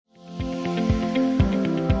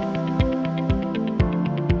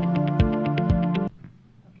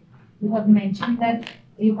you have mentioned that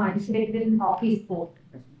you participated in hockey sport.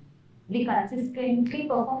 We consistently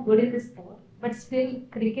perform good in this sport, but still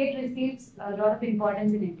cricket receives a lot of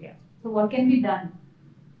importance in India. So what can be done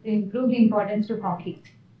to improve the importance to hockey?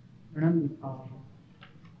 Madam,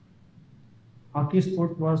 hockey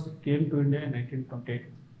sport was came to India in 1928.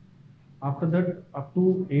 After that, up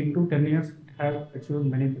to 8 to 10 years, it has achieved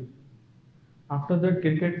many things. After that,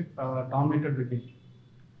 cricket dominated the game.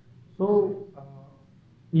 So,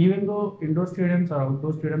 even though indoor stadiums or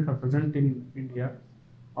outdoor stadiums are present in India,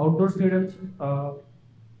 outdoor stadiums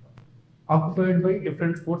occupied by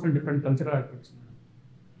different sports and different cultural activities.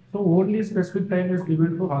 So, only specific time is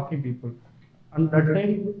given to hockey people. And that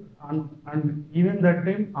time, and even that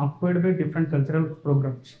time, occupied by different cultural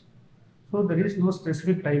programs. So, there is no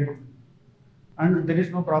specific time and there is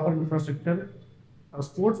no proper infrastructure.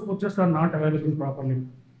 Sports coaches are not available properly.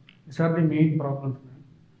 These are the main problems.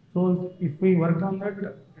 So if we work on that,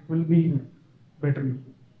 it will be better.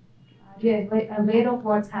 Are you aware of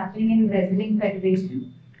what's happening in Wrestling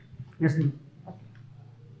Federation? Yes, ma'am.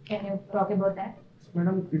 Can you talk about that?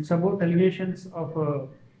 Madam, it's about allegations of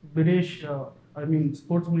British,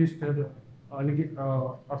 sports minister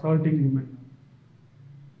assaulting women.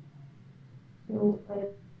 So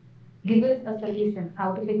give us a solution,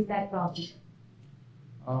 how to fix that problem.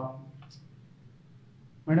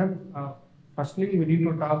 Madam, firstly, we need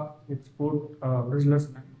to talk with sport wrestlers.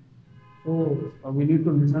 So we need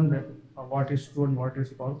to listen that what is true and what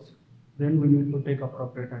is false. Then we need to take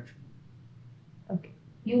appropriate action. Okay.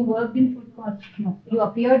 You worked in Food Corporation. No, you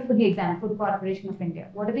appeared for the exam, Food Corporation of India.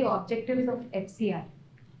 What are the objectives of FCI?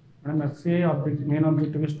 Madam, FCI main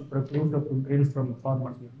objective is to procure the food grains from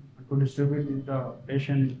farmers and to distribute in the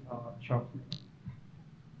patient shop.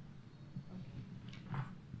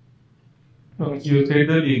 So you said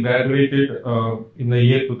that you graduated in the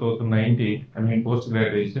year 2019,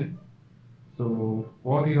 post-graduation. So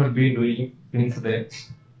what you have been doing since then?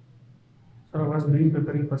 So I was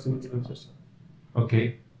preparing for civil services.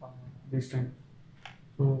 Okay. This time.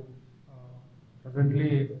 So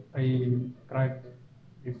presently I cracked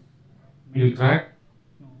it. You cracked?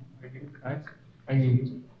 No, I didn't crack. I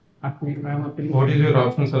am appealing. What is your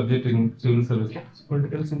optional subject in civil services?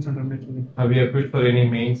 Political science and religion. Have you applied for any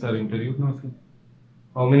mains or interview? No, sir.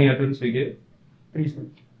 How many attempts you gave? 3, sir.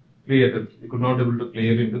 3 attempts. You could not able to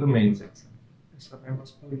clear into the mains exam. Yes, sir. I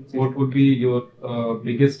was What would be your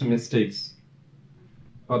biggest mistakes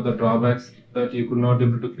or the drawbacks that you could not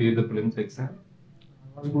able to clear the prelims exam?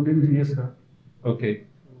 I was good in GS, sir. Okay.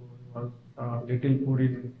 So I was little poor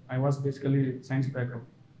in. I was basically science background.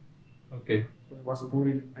 Okay. So I was poor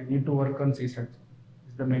in. I need to work on CSAT.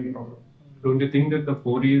 Is the main problem. Don't you think that the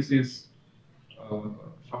 4 years is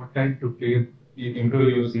short time to clear improve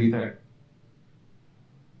your CSAT?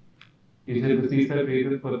 Is it the CSAT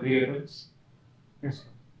rated for 3 attempts? Yes, sir.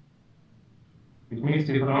 It means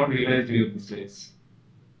you have not realized your mistakes.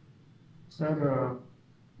 Sir,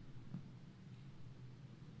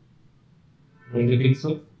 Don't you think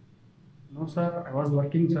so? no, sir. I was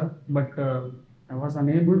working, sir, but I was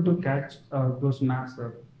unable to catch those maths,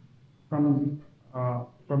 sir. From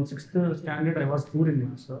 6th standard, I was poor in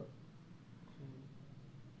maths, sir.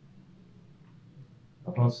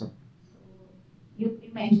 Awesome. You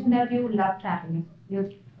mentioned that you love traveling.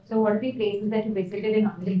 So what are the places that you visited in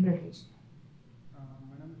Andhra Pradesh?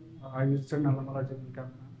 Madam, I visited Nalamala Jagan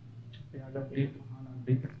Camp, Yadavri,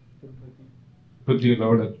 Mahanadi, Tirupati. Put you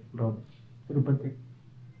louder. Tirupati.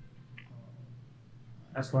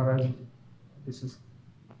 As far as this is.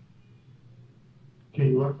 Okay,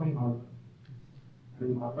 you are from Nagpur.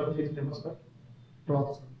 And Nagpur is famous for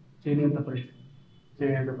Crops, Cheniyanta Parishram.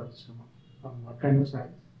 Chandu Parishram. What kind of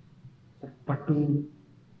science? Pattu.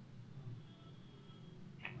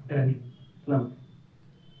 And plum.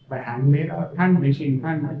 By handmade or Hand machine,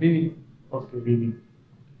 hand weaving. okay, weaving.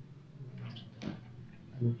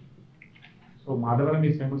 So Madhavam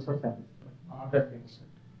is famous for science, but not that famous.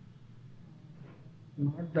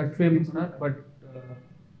 Not that famous, sir, but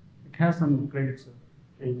it has some credits, sir.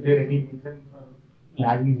 Is there any reason for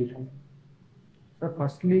lagging behind? Sir,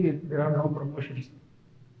 firstly, there are no promotions.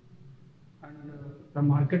 And the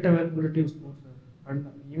market availability is poor, sir. And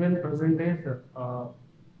even present day, sir,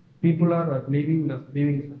 people are leaving, sir.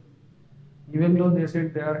 Even though they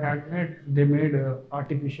said they are handmade, they made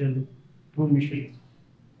artificial through machines.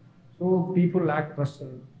 So people lack trust,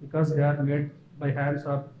 sir, because they are made by hands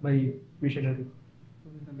or by machinery. So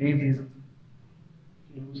this is the main reason.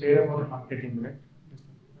 You said about marketing, right?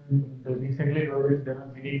 Recently, there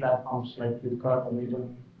are many platforms like Flipkart,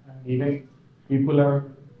 Amazon, and even people are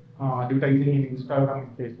advertising in Instagram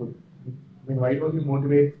and Facebook. I mean, why don't you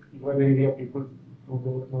motivate your area people to to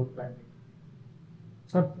go through planning?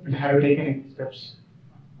 Sir, And have you taken any steps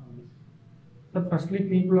on this? sir, firstly,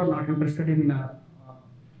 people are not interested in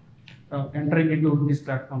entering into these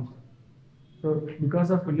platforms. So,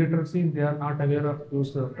 because of illiteracy, they are not aware of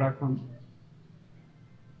those platforms.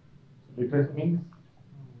 Literacy means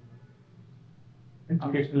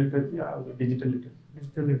educational literacy or digital literacy.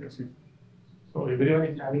 Digital literacy. So everyone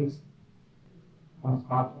is having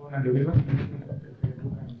smartphone and everyone is using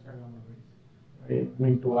Facebook and Instagram nowadays. Right? I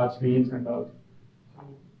mean to watch reels and all. So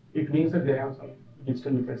it means that they have some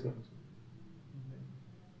digital literacy also.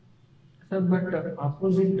 Sir, but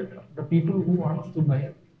opposite, the people who want to buy,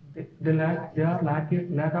 they are lack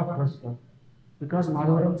of trust, sir. Because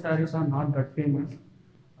Madhavaram sarees are not that famous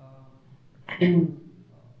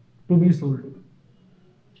to be sold.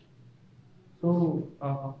 So,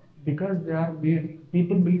 because they are made,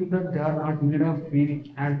 people believe that they are not made of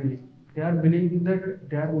weaving, hand weaving. They are believing that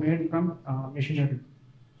they are made from machinery.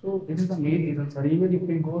 So, this is the main reason, sir. Even if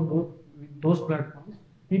we go with those platforms,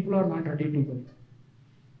 people are not ready to buy.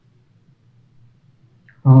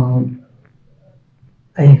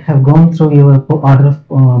 I have gone through your order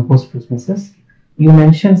of post businesses. You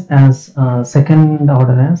mentioned as second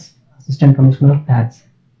order as assistant commissioner of tax,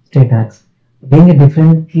 state tax. Being a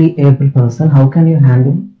differently able person, how can you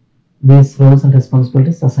handle these roles and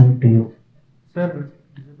responsibilities assigned to you? Sir,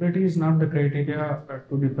 disability is not the criteria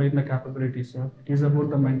to define the capability, sir. It is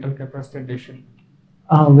about the mental capacity and decision.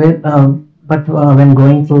 But when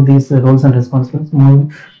going through these roles and responsibilities,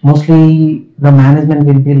 mostly the management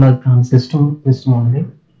will be like on system only,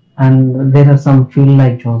 and there are some field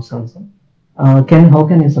like jobs also. How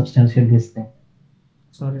can you substantiate this thing?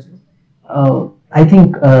 Sorry, sir. I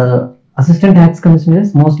think assistant tax commissioner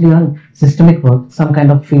is mostly on systemic work, some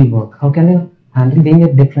kind of field work. How can you handle being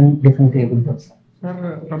a different able person?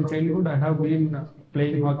 Sir, from childhood I have been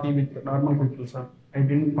playing hockey with normal people, sir. I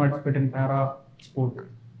didn't participate in para sport.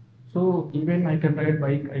 So even I can ride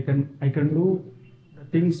bike, I can do the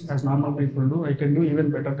things as normal people do. I can do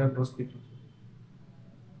even better than those people.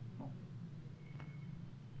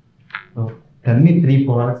 So tell me 3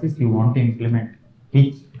 policies you want to implement,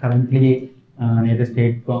 which currently neither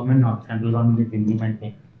state government or central government is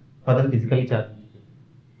implementing for the physically challenged people.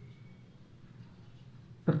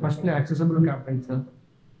 Sir, firstly, accessible campaign, sir,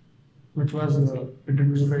 which was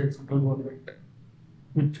introduced by central government,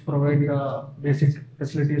 which provide basic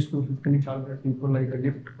facilities to physically challenged people like a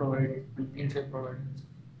lift provide and wheelchair providers.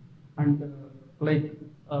 And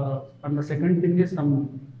and the second thing is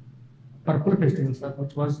some purple festival, sir,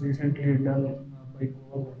 which was recently done by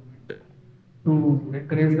Goa government to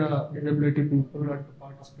encourage the disability people to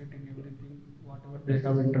participate in everything, whatever they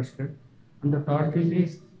have interested. And the third thing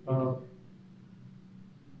is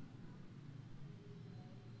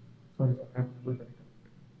sorry, sir, I have to correct.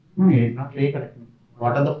 No, it's not very correct.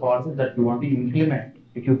 What are the policies that you want to implement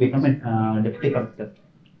if you become a deputy commissioner,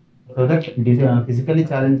 so that physically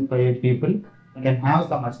challenged people can have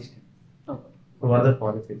some assistance? So what are the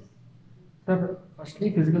policies? Sir, firstly,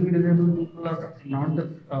 physically disabled people are not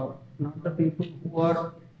the people who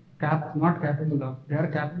are not capable of. They are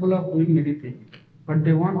capable of doing anything, but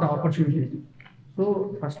they want the opportunity.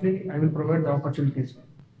 So, firstly, I will provide the opportunities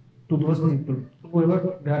to those people,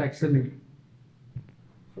 whoever they are excelling.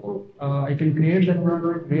 So, I can create the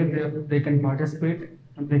environment where they can participate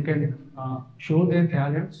and they can show their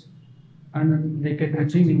talents and they can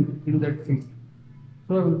achieve in that field.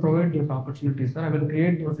 So, I will provide those opportunities, sir. I will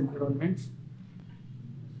create those environments.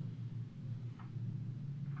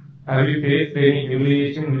 Have you faced any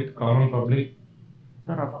humiliation with common public?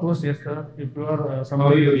 Sir, of course, yes, sir. If you are How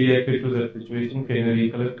somebody. you reacted to that situation? Can you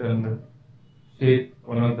recollect and state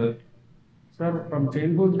one of the? Sir, from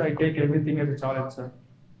childhood, I take everything as a challenge, sir.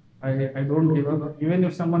 I don't give up. Even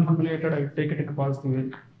if someone humiliated, I take it in a positive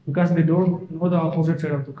way because they don't know the opposite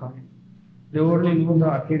side of the coin. They only know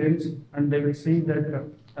the appearance and they will see that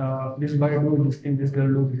this guy do this thing, this girl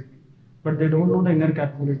do this thing, but they don't know the inner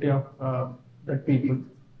capability of that people.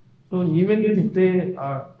 So even if they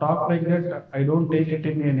talk like that, I don't take it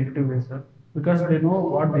in a negative way, sir, because they know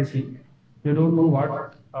what they see. They don't know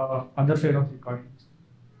what other side of the coin is.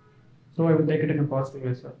 So I will take it in a positive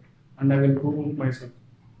way, sir, and I will prove myself.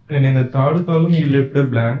 And in the third column, you left a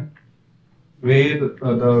blank where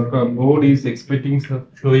the board is expecting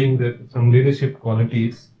showing some leadership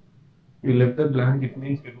qualities. You left the blank. It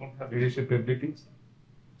means you don't have leadership abilities.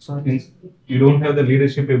 Sorry. You don't have the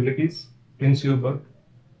leadership abilities since your birth.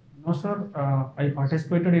 No, sir. I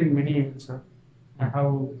participated in many events, sir. I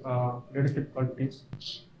have leadership qualities.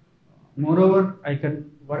 Moreover, I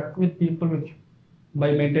can work with people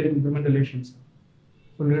by maintaining human relations.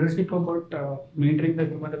 So leadership about maintaining the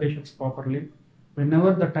human relations properly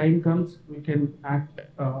whenever the time comes, we can act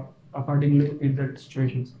accordingly in that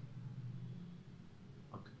situations.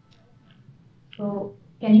 So,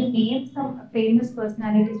 can you name some famous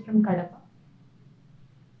personalities from Kadapa?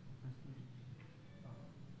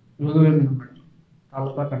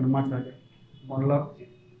 Kalpa Kannamacharya, Molla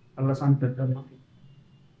Allasan Peddana.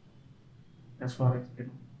 As far as you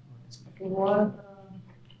know. Okay,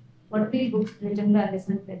 what three books written by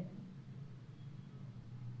Allasan Peddana?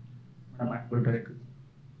 Madam, I will direct.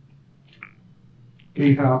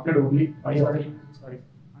 We have opted only 5 sorry,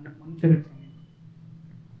 and one service.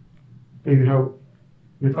 We have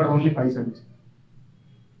referred only 5 services.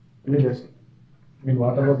 Yes. I mean,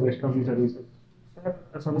 what about the rest of the services? Sir,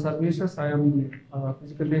 some services I am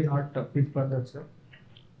physically not fit for that, sir.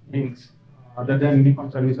 Means other than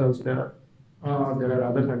uniform services, there are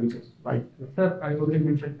other services. Like, sir, I only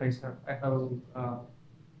mentioned 5, sir. I have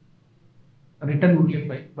written only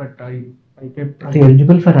 5, but I kept. Are you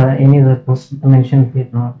eligible for any other post mentioned here,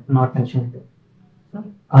 not mentioned here? Sir?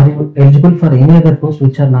 Are you eligible for any other posts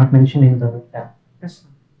which are not mentioned in the tab? Yes, sir.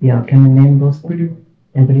 Yeah, can you name those? Video.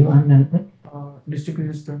 MPD and another? District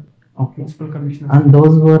Register, Okay. Municipal Commissioner. And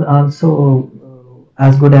those were also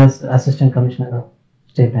as good as Assistant Commissioner of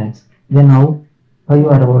State Tax. Then how you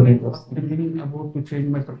are awarded those? Thinking about to change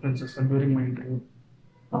my preferences during my interview.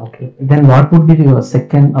 Okay. Then what would be your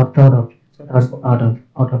second or third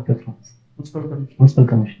out of preference? Municipal Commissioner. Municipal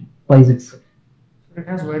Commission. Why is it so? It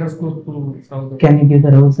has wider scope to solve the. Can you give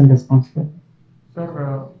the roles and responsibilities?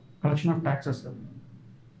 Sir, collection of taxes, sir.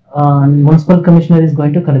 Municipal Commissioner is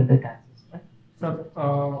going to collect the taxes, right?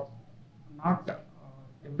 Sir, not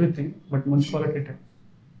everything, but municipality tax.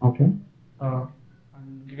 Okay.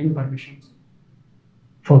 And giving permissions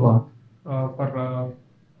For what? for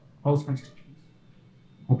house constructions.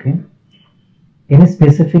 Okay. Any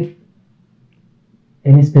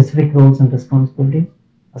specific roles and responsibilities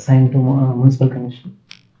assigned to Municipal Commission?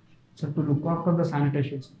 So to look after the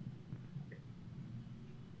sanitation.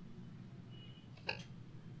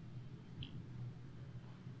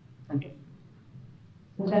 Thank you.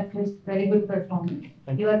 So that was very good performance.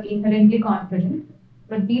 You are inherently confident,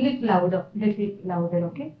 but be little louder,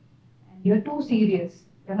 okay? And you're too serious.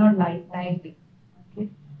 You're not lively, okay?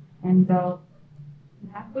 And you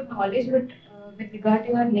have good knowledge, but with regard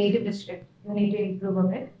to your native district, you need to improve a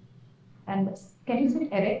bit. And can you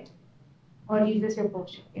sit erect, or is this your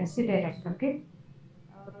posture? Yes, sit erect, okay?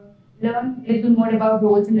 Learn a little more about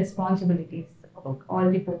roles and responsibilities of all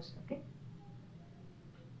the posts, okay?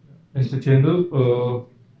 Mr. Chandu,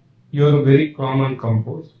 you are very calm and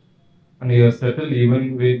composed, and you are settled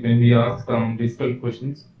even when we ask some difficult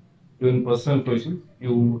questions, even personal questions.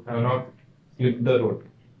 You have not slipped the road.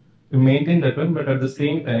 You maintain that one, but at the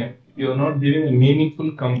same time, you are not giving a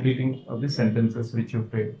meaningful completing of the sentences which you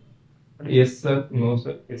frame. Yes sir, no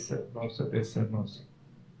sir, yes sir, no sir, yes sir, no sir.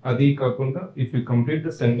 Adi kakunda, if you complete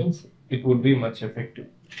the sentence, it would be much effective.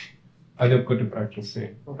 I have got to practice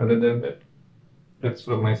saying. Other than that, that's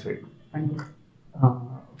from my side. Thank you.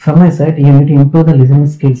 From my side, you need to improve the listening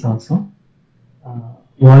skills also.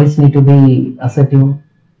 Voice need to be assertive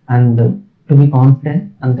and to be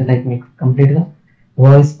confident, and like me complete the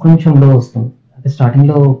voice కొంచెం low వస్తుంది. అంటే starting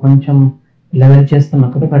లో కొంచెం level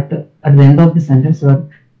చేస్తున్నప్పుడు but at the end of the sentence you are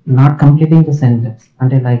not completing the sentence,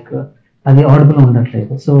 అంటే like అది audible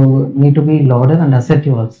ఉండట్లేదు. So need to be louder and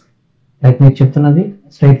assertive also. Like మీరు చెప్తున్నది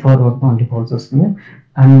స్ట్రైట్ ఫార్వర్డ్ గా ఉండిపోవాల్సి వస్తుంది.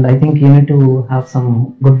 And I think you need to have some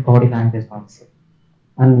good body language also.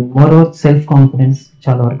 And more over self confidence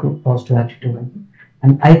చాలా వరకు positive attitude ఉంది.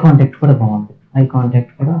 And eye contact కూడా బాగుంది. Eye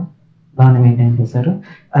contact కూడా బాగానే మెయింటైన్ చేశారు.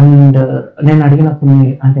 అండ్ నేను అడిగినప్పుడు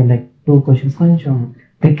అంటే లైక్ 2 questions కొంచెం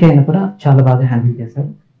ట్రిక్ అయినా కూడా చాలా బాగా హ్యాండిల్ చేశారు.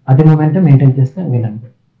 అదే మూమెంట్ మెయింటైన్ చేస్తే వీళ్ళండి.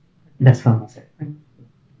 That's from my side.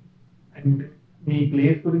 And me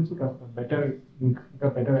place గురించి కాస్త బెటర్ ఇంకా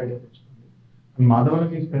బెటర్ ఐడియా తెచ్చుకోండి. Madhavaram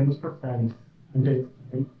is famous for saris. అంటే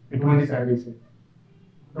ఎటువంటి శారీస్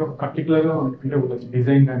ఒక పర్టికులర్గా అంటే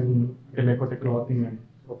డిజైన్ కానీ అంటే లేకపోతే క్లాతింగ్ కానీ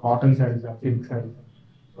cotton saris silk saris,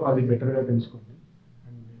 so అది బెటర్గా తెలుసుకోండి.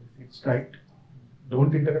 And it's right,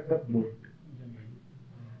 don't interrupt the mood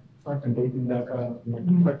అంటే ఇందాక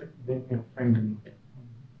బట్ దే ఫైండ్ అనమాట.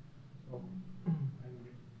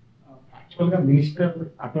 యాక్చువల్గా మినిస్టర్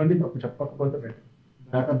అటువంటి తప్పు చెప్పకపోతే బెటర్.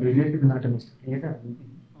 దాకా brilliant is not a mistake. ఏదో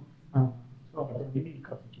సో అటువంటి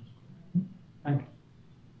ఇంకా చూసుకోండి. Thank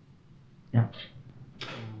you.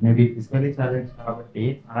 Maybe physically challenge కాబట్టి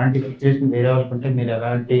అలాంటి సిచ్యువేషన్ వేరే వాళ్ళకి ఉంటే మీరు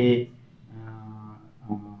ఎలాంటి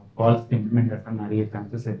పాలసీ ఇంప్లిమెంట్ చేస్తారని అడిగే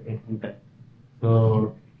ఛాన్సెస్ ఉంటాయి. సో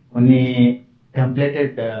కొన్ని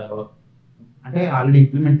టెంప్లేటెడ్ అంటే ఆల్రెడీ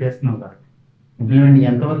ఇంప్లిమెంట్ చేస్తున్నాం కాబట్టి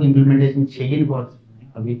ఎంతవరకు ఇంప్లిమెంటేషన్ చేయని పాలసీ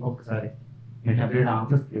అవి ఒకసారి ఇంటర్ప్రిట్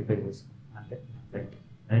ఆన్సర్స్ ప్రిపేర్ చేసుకోండి అంతే,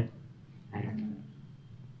 రైట్. అండ్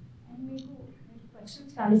మీకు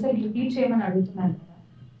క్వశ్చన్స్ చాలాసార్లు రిపీట్ చేయమని అడుగుతున్నాను కదా,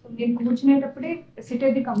 సో మీరు కూర్చునేటప్పుడే SIT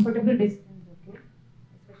at the comfortable distance, okay?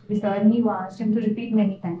 Especially sir ని vast to repeat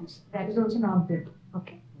many times, that is also not good,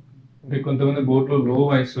 okay? అంటే కొంతమంది బోర్డులో లో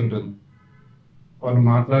వాయిస్ ఉంటుంది, వాళ్ళు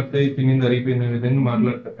మాట్లాడితే తినింది అరిగిపోయిన విధంగా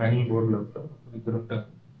మాట్లాడతారు ఫైనల్ బోర్డులో ఇద్దరు ఉంటారు.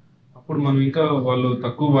 అప్పుడు మనం ఇంకా వాళ్ళు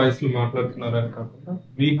తక్కువ వాయిస్ లో మాట్లాడుతున్నారని కాకుండా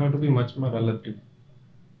we have to be much more alert.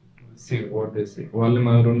 వాళ్ళు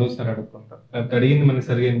మనం రెండోసారి అడుగుతుంటారు, అది అడిగింది మనకి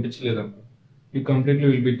సరిగా అనిపించలేదు అనుకో, you completely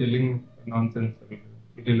will be telling non sense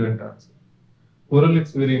irrelevant answer. Oral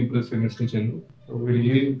it's very impressive, Mr. Chandu. So we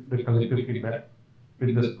leave the collective feedback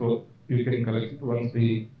with the score. You can collect it once the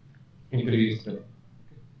interview is done.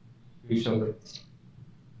 We shall.